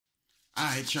All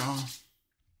right, y'all.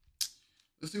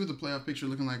 Let's see what the playoff picture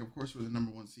looking like. Of course, we're the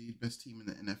 #1 seed, best team in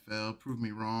the NFL. Prove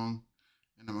me wrong,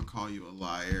 and I'm gonna call you a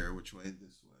liar. Which way?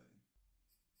 This way.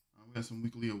 We got some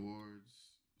weekly awards.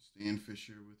 Stan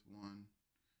Fisher with one.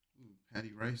 Ooh,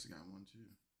 Patty Rice got one too.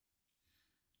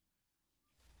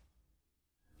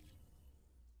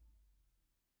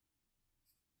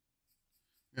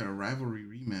 We got a rivalry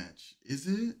rematch. Is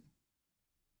it?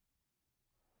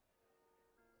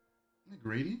 Isn't it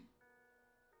Grady?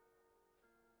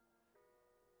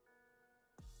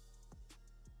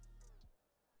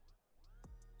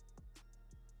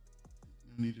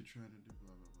 No need to try to do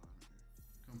blah blah blah. Okay.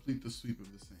 Complete the sweep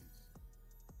of the Saints.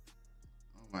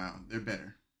 Oh wow, they're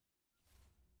better.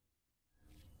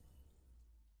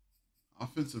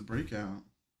 Offensive breakout.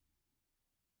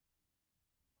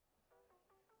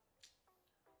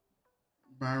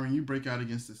 Byron, you break out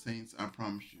against the Saints, I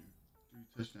promise you. 3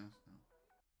 touchdowns. No.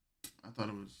 I thought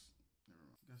it was. Never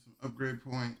mind. Got some upgrade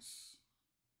points.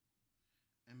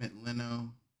 Emmett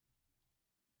Leno.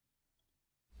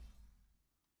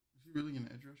 Is he really an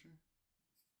edge rusher?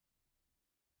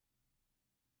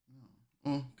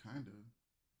 No. Oh, kind of.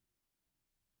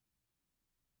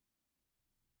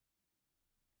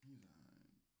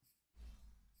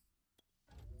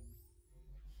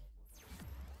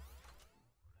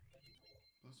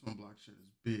 He's +1 block shot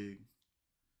is big.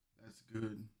 That's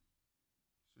good.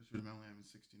 Especially with him only having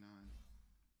 69.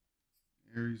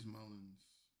 Aries Mullins.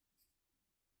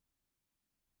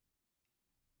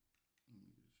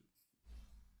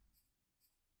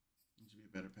 He should be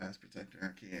a better pass protector.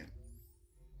 I can't.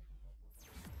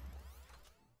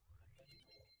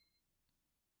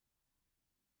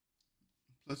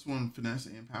 +1 finesse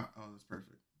and power. Oh, that's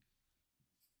perfect.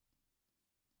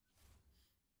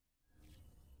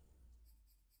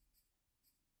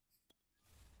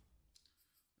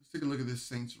 Let's take a look at this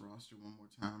Saints roster one more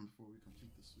time before we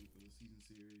complete the sweep of the season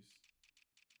series.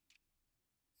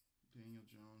 Daniel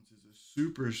Jones is a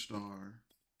superstar.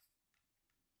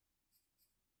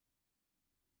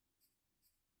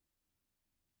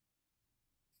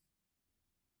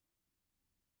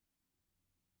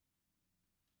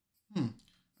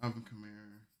 Alvin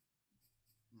Kamara,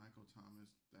 Michael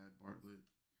Thomas, Thad Bartlett,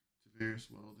 Tavares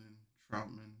Weldon,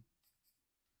 Troutman.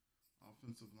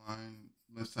 Offensive line,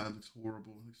 left side looks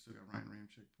horrible. They still got Ryan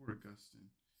Ramczyk, Porter Gustin.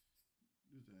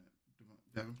 Who's that?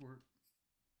 Davenport,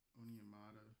 Oni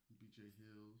Amada, BJ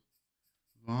Hill,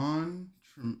 Vaughn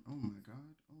Trim. Oh my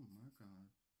god. Oh my god.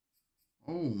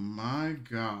 Oh my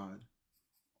god.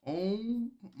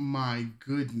 Oh my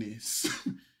goodness.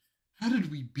 How did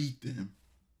we beat them?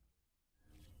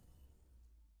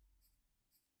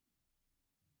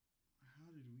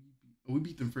 We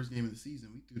beat them first game of the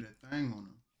season. We threw that thing on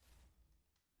them.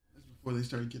 That's before they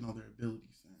started getting all their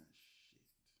abilities. Shit.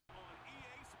 Go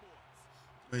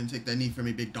ahead and take that knee for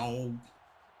me, big dog.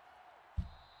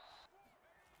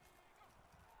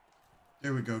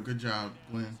 There we go. Good job,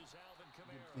 Glenn.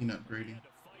 Clean up, Grady.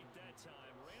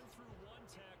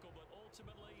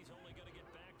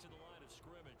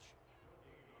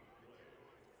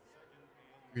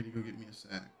 Grady, go get me a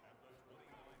sack.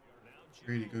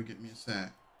 Grady, go get me a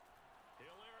sack.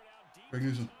 Craig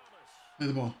Newsom, play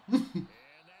the ball.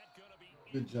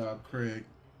 Good job, Craig.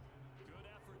 Good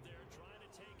effort there, trying to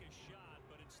take a shot,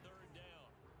 but it's 3rd down.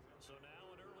 So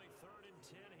now an early 3rd and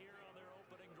 10 here on their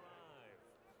opening drive.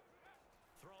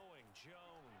 Throwing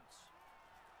Jones.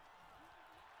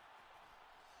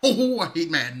 Oh, I hate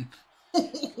Madden.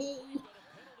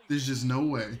 There's just no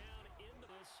way.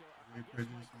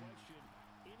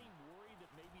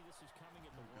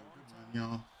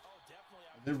 Y'all.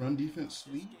 Their run defense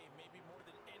sweet.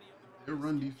 Their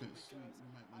run defense sweet. We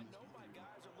might win this by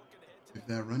 30. If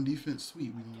that run defense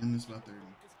sweet, we can win this by 30.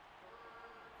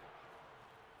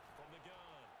 From the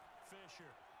gun, Fisher.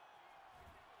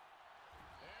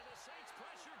 And the Saints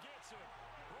pressure gets him.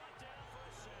 Brought down for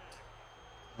a sack.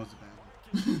 That was a bad one.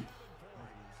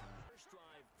 First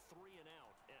drive, 3 and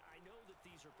out. I know that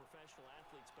these are professional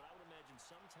athletes, but I would imagine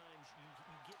sometimes you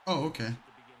get okay. at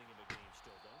the beginning of a game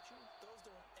still, don't you? Those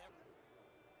don't ever.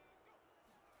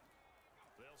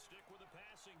 They'll stick with the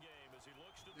passing game as he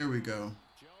looks to. There we go.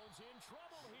 Jones in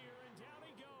trouble here, and down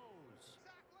he goes.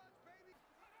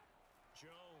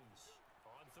 Jones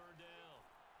on 3rd down.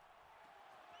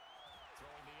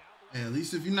 Throwing the outlet. Hey, at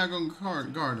least if you're not going to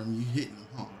guard him, you hitting him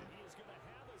hard. He is going to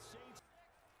have a Saints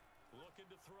looking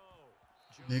to throw.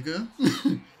 Nigga.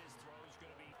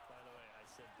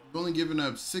 We've only given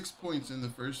up 6 points in the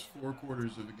first 4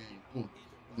 quarters of the game. Oh,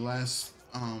 the last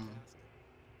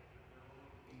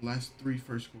 3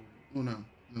 first quarters. Oh no,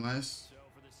 in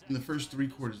the first 3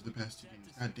 quarters of the past 2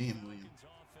 games. God damn, William.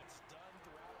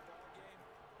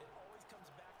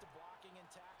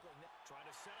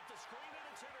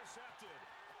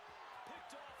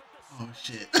 Oh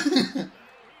shit. Airing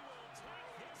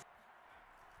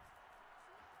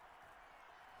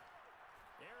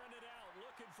it out,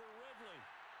 looking for Ridley.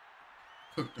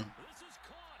 Cooked him. This is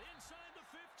caught inside the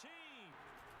 15.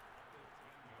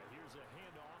 And here's a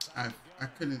handoff. I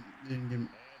couldn't didn't give him.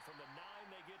 And from the 9,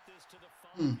 they get this to the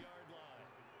 5-yard line.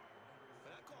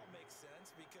 That call makes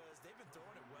sense because they've been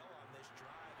throwing it well on this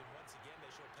drive, and once again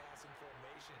they show passing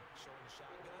formation, showing the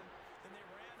shotgun. Then they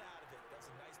ran out of it.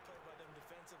 That's a nice play by them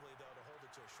defensively, though, to hold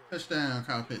it to a short. Touchdown,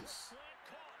 Kyle Pitts.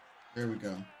 There we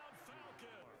go.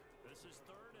 This is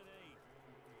 3rd and 8.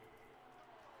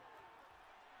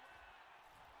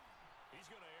 He's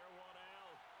going to air one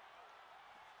out.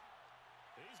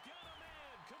 He's got a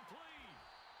man complete.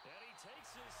 And he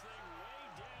takes this thing way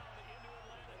down into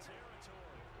Atlanta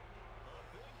territory. A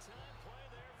big-time play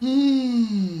there.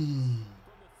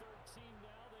 From the 13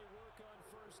 now, they work on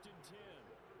 1st and 10.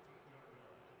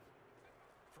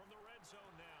 From the red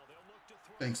zone now, they'll look to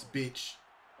throw. Thanks, bitch.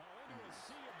 Into a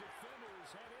sea of defenders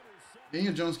had intercepted.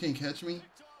 Daniel Jones can't catch me.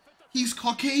 He's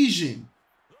Caucasian.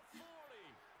 The 40.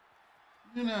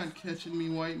 You're not catching me,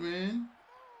 white man. And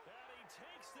he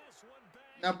takes this one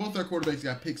back. Now both our quarterbacks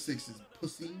got pick sixes,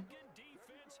 pussy. Second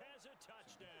defense has a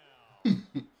touchdown.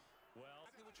 Well,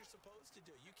 Exactly what you're supposed to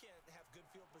do. You can't have good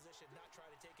field position, not try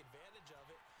to take advantage of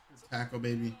it. Tackle,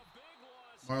 baby. a big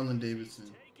loss. Marlon Davidson.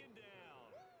 Taken down.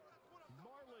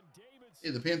 Marlon Davidson.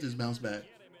 Hey, the Panthers bounce back.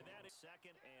 Get him, and that is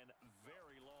 2nd and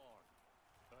very long.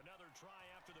 Another try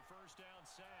after the 1st down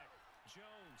sack.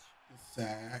 Jones.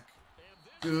 Sack. And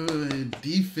this Good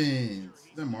defense.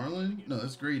 Is that Marlon? No,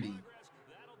 that's Grady.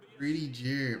 that'll be Grady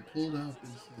Jarrett pulled up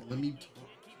and said, let me talk.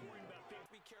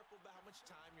 Be careful about how much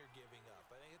time you're giving up.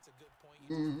 I think it's a good point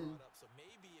you just brought up. So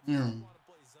maybe if you don't want to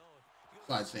play zone, you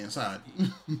Slide, stay inside. and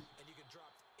you can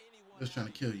drop anyone Just trying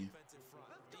to kill you. defensive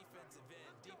front, defensive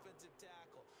end, defensive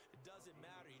tackle. It doesn't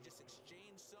matter. You just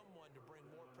exchange someone to bring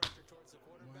more pressure towards the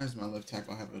quarterback. Why does my left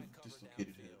tackle have a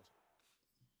dislocated hip?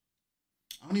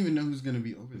 I don't even know who's going to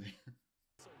be over there.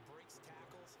 So breaks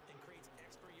tackles and creates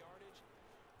extra yardage.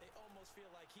 They almost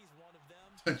feel like he's one of them.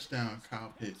 Touchdown,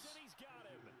 Kyle Pitts. and he's got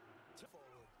him.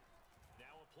 Forward.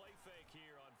 Now a play fake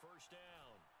here on 1st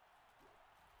down.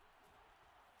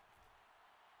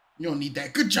 You don't need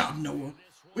that. Good job, Noah.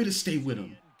 Way to stay with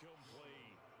him.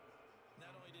 Incomplete.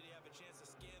 Not only did he have a chance to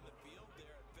scan the field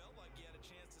there, it felt like he had a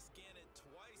chance to scan it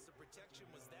twice. The protection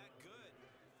was that good.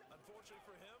 Unfortunately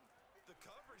for him, the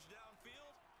coverage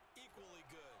downfield, equally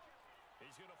good.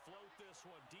 He's going to float this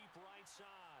one deep right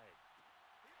side.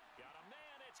 Got a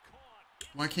man, it's caught.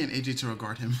 Why can't AJ Terrell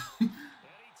guard him? And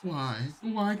he Why?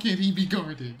 Why can't he be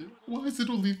guarded? Why is it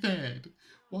only Thad?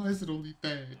 Why is it only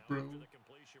Thad, bro? the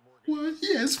completion we're What?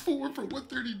 He has 4 for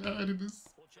 139 in this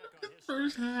We'll check on his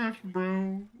first half,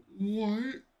 bro.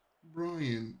 What?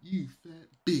 Brian, you fat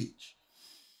bitch.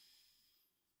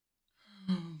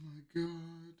 Oh my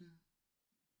god.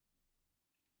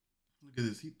 Look at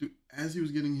this. He threw as he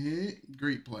was getting hit.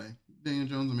 Great play. Daniel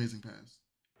Jones, amazing pass.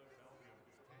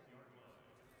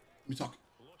 Let me talk.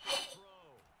 look at the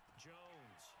throw.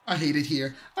 Jones. I hate it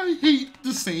here. I hate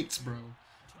the Saints, bro.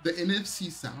 The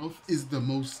NFC South is the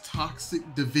most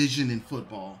toxic division in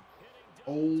football.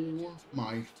 Oh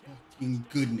my fucking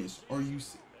goodness. Are you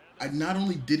serious? I not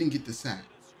only didn't get the sack,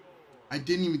 I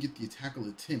didn't even get the tackle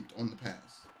attempt on the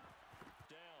pass.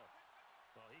 Down.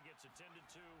 Well, he gets attended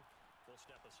to. We'll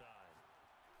step aside.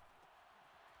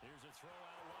 Here's a throw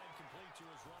out of line complete to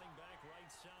his running back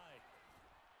right side.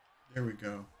 There we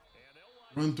go. And they'll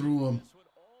line Run through him. this one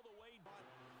all the way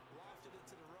down. Lofted it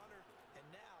to the runner, and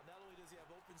now not only does he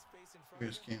have open space in front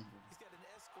Here's of him, Campbell. he's got an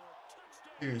escort.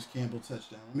 Touchdown. Here's Campbell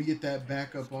touchdown. Let me get that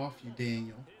back up off you,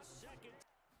 Daniel. His second.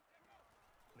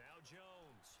 Now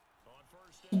Jones on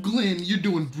 1st down. Glenn, you're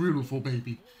doing beautiful,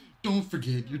 baby. Don't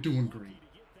forget, you're doing great. To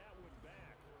get that one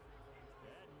back.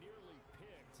 That nearly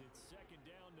picked. It's 2nd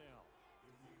down now.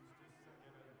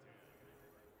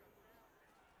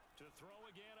 To throw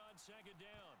again on 2nd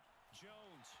down.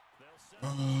 Jones. They'll set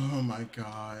Oh my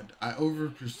god. I over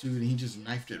pursued and he just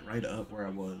knifed it right up where I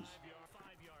was. 5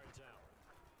 yards out.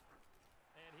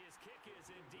 And his kick is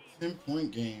indeed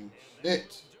 10-point game.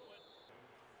 Shit.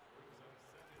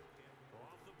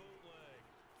 off the bootleg.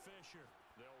 Fisher.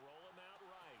 They'll roll him out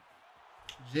right.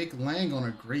 Jake Lang on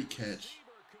a great catch.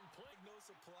 Receiver complete, knows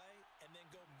a play, and then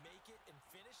go make it and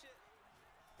finish it.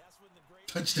 That's when the great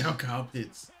Touchdown, Kyle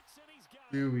Pitts. Pitts, and he's got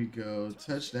Here we go.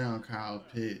 Touchdown, Kyle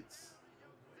Pitts.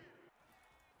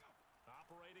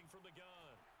 operating from the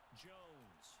gun.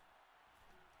 Jones.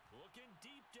 Looking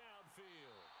deep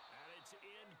downfield. And it's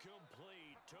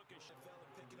incomplete. Took a shot. NFL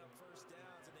and picking up 1st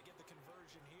downs, and they get the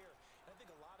conversion here. And I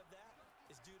think a lot of that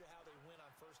is due to how they win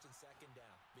on 1st and 2nd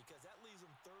down. because that leaves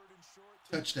them third and short.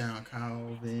 Touchdown,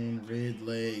 Calvin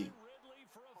Ridley. Ridley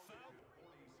for a foul.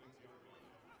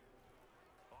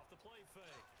 Off the play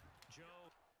fake.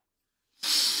 Joe.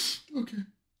 Okay.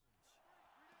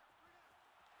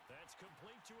 That's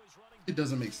complete to his running. It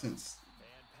doesn't make sense.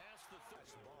 And past the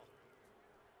ball.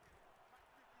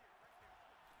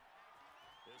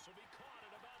 This will be caught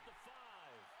at about the 5.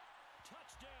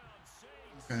 Touchdown,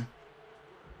 Saints. Okay.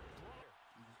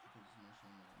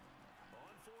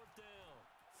 On 4th down,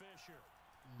 Fisher.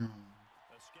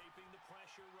 Escaping the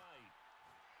pressure right.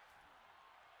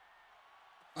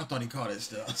 I thought he caught it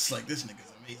still. I was like, this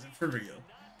nigga's amazing for real.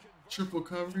 Triple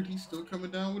covered. He's still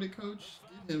coming down with it, coach.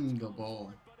 Get him the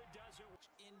ball.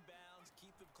 Inbounds,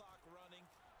 keep the clock running.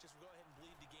 Just go ahead and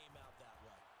bleed the game out that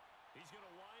way. He's going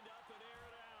to wind up and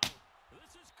air it out.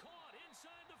 This is caught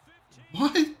inside the 15.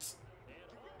 What?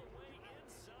 And all the way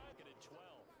inside at 12.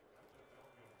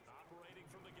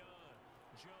 Operating from the gun,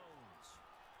 Jones.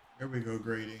 There we go,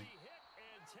 Grady. He hit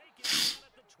and taken down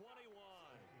at the 21.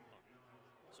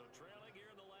 So trailing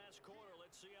here in the last quarter.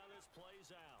 Let's see how this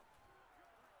plays out.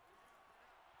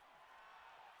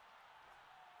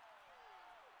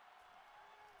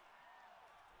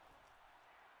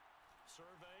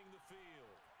 Surveying the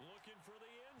field, looking for the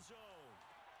end zone.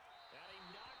 And he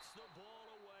knocks the ball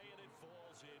away, and it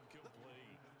falls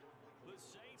incomplete. The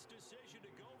Saints' decision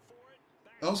to go for it.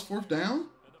 That was 4th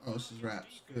down? Oh, this is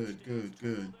wraps. Good, good,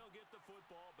 good. They'll get the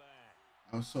football back.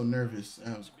 I was so nervous.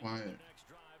 I was quiet. Next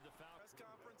drive, the Falcons. Press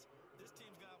conference, this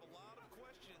team's going to have a lot of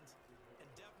questions and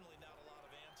definitely not a lot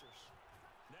of answers.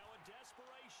 Now a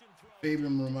desperation throw.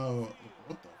 Fabian Moreau.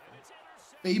 What the And it's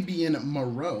intercepted. Fabian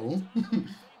Moreau Fabian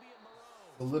Moreau.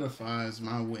 solidifies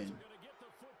my win. Gonna get the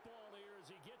football here as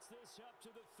he gets this up to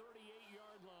the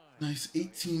 38-yard line. Nice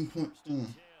 18 point. 10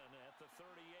 at the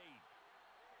 38.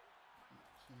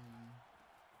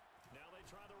 Now they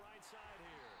try the right side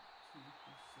here.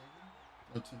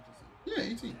 Oh, 10 to 7. Yeah,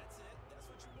 18. That's it. That's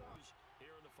what you want.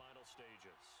 Here in the final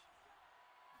stages.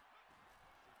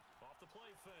 Off the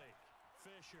play fake.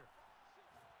 Fisher.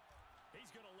 He's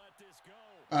going to let this go.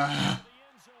 Ah. To the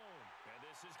end zone. And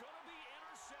this is going to be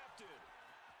intercepted.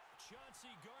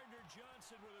 Chauncey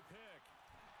Gardner-Johnson with a pick.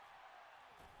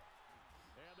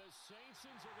 And the Saints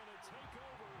are going to take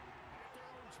over at their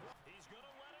own 20. He's going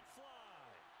to let it fly.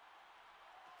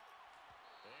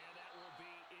 And that will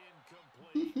be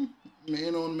incomplete.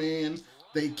 Man on man,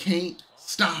 they can't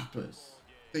stop us.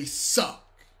 They suck.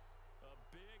 A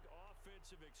big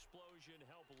offensive explosion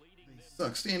helped leading They them.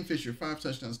 suck. Stan Fisher, 5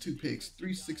 touchdowns, 2 picks,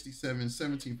 367,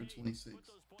 17 for 26. Put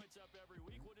those points up every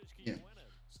week. We'll just keep Yeah.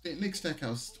 winning. Nick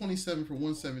Stackhouse, 27 for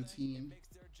 117.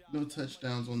 No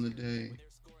touchdowns on the day.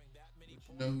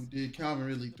 You know who did? Calvin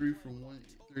Ridley, 3 for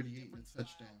 138 and a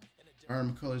touchdown.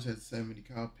 Aaron McCullers had 70.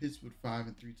 Kyle Pitts with 5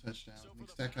 and 3 touchdowns. Nick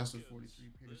Stackhouse with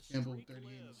 43. Paris Campbell with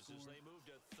 38 in the score.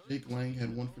 Jake Lang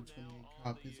had 1 for 28.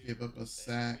 Kyle Pitts gave up a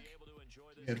sack.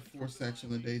 He had 4 sacks on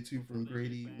the day, 2 from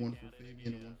Grady, 1 for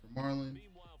Fabian, and 1 for Marlon.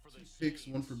 2 picks,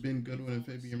 1 for Ben Goodwin and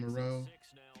Fabian Moreau.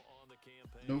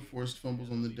 No forced fumbles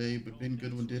on the day, but Ben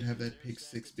Goodwin did have that pick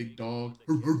 6, big dog.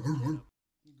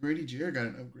 Grady Jarrett got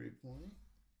an upgrade point.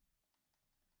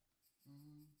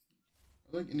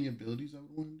 Are there like any abilities I would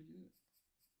want him to get?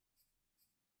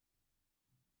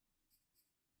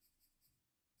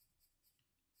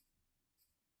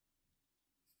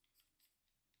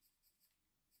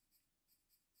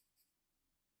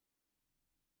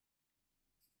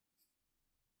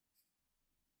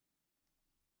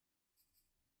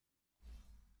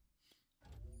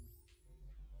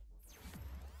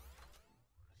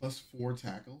 +4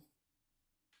 tackle.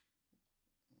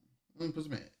 That puts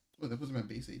him at, that puts him at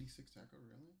base 86 tackle,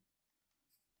 really?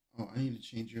 Oh, I need to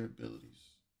change your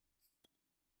abilities.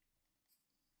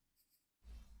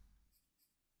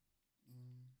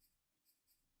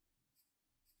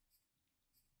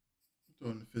 Throw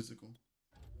in the physical.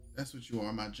 That's what you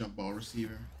are, my jump ball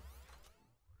receiver.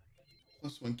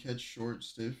 +1 catch, short,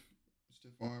 stiff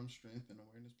arm, strength, and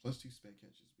awareness. +2 spec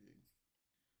catches, big.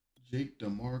 Jake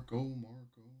DeMarco,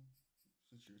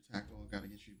 since you're a tackle, I gotta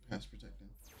get you pass protecting.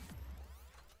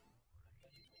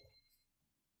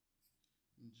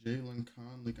 Jalen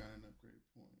Conley got an upgrade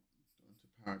point. Going to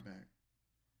power back.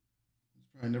 He's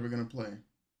probably never gonna play.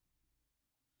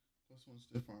 +1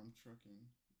 stiff arm, trucking.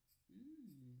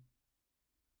 Ooh.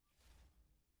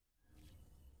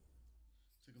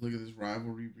 Take a look at this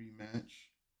rivalry rematch.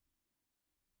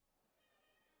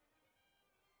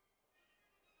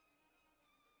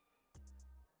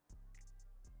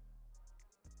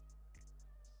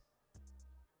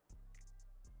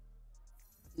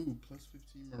 Ooh,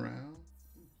 +15 morale.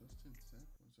 Ooh, +10 sack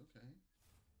points. Okay.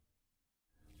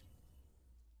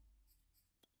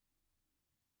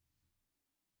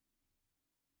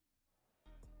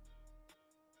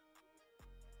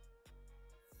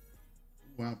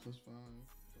 Y plus 5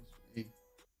 plus A.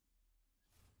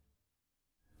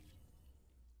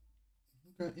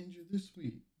 Who got injured this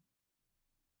week?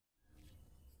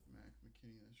 Mac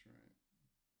McKinney, that's right.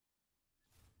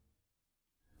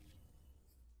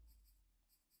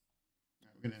 All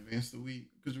right, we're gonna advance the week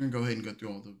because we're gonna go ahead and go through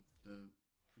all the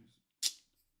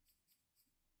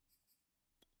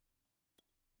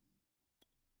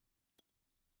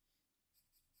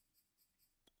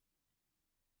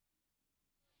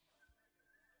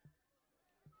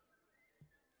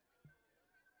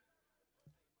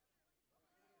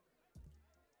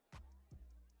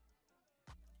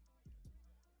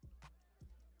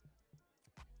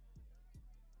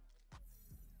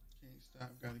Can't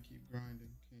stop, gotta keep grinding.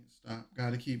 Can't stop,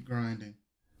 gotta keep grinding.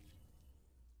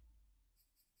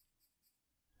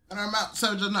 And I'm out,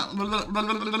 so just not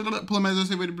pull him as I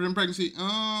say with the pregnancy.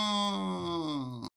 Oh.